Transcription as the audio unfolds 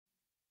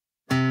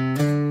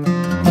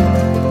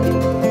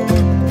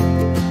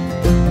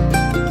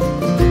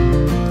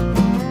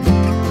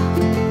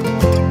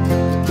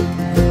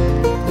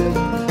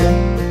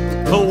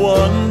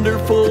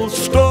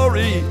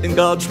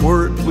God's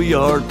word, we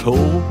are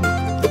told.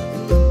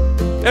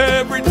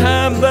 Every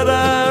time that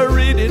I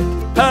read it,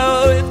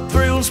 how it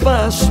thrills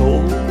my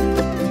soul.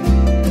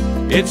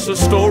 It's the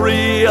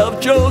story of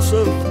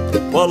Joseph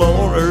while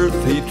on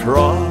earth he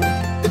trod.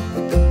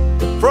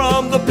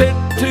 From the pit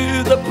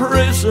to the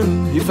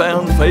prison, he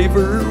found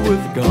favor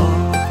with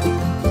God.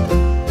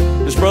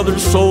 His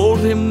brothers sold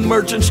him,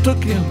 merchants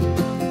took him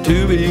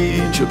to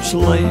Egypt's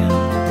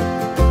land.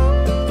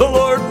 The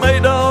Lord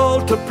made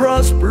all to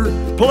prosper,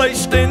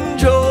 placed in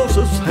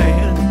Joseph's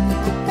hand.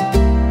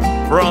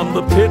 From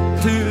the pit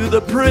to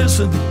the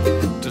prison,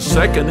 to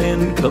second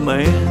in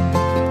command.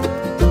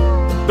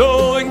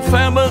 Knowing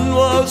famine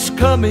was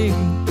coming,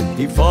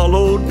 he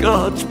followed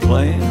God's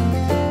plan.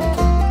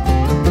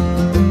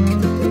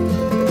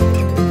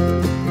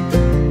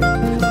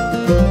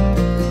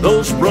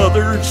 Those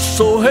brothers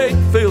so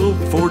hate-filled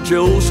for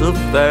Joseph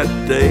that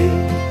day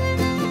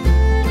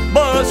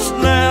must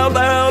now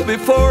bow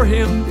before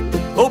him,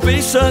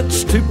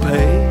 obeisance to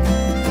pay.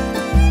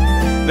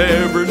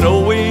 Never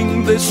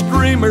knowing this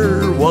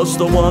dreamer was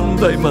the one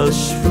they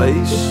must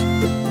face.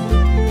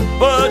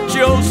 But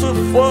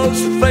Joseph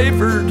was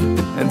favored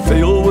and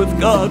filled with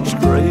God's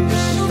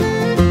grace.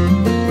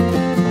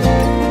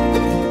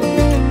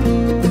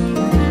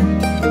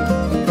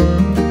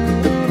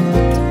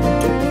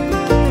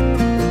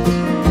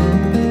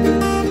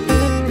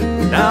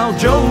 Now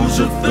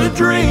Joseph the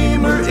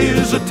dreamer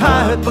is a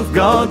type of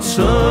God's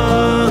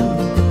son,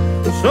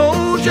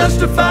 so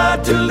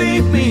justified to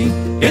leave me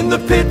in the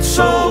pit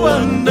so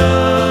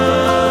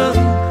undone.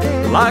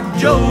 Like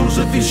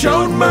Joseph, he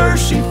showed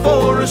mercy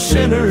for a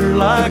sinner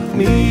like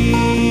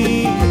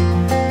me.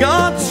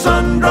 God's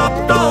Son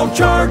dropped all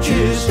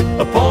charges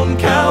upon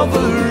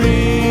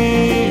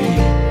Calvary.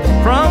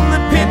 From the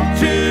pit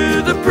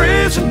to the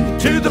prison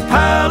to the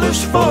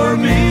palace for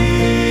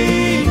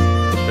me.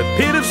 The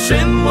pit of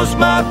sin was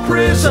my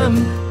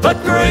prison,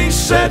 but grace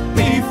set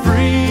me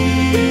free.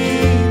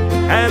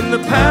 And the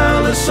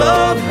palace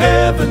of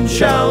heaven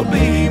shall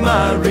be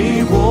my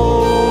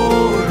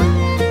reward.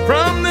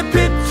 From the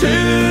pit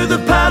to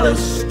the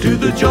palace, to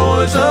the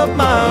joys of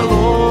my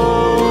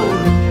Lord.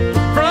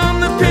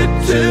 From the pit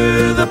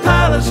to the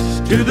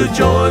palace, to the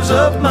joys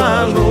of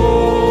my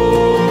Lord.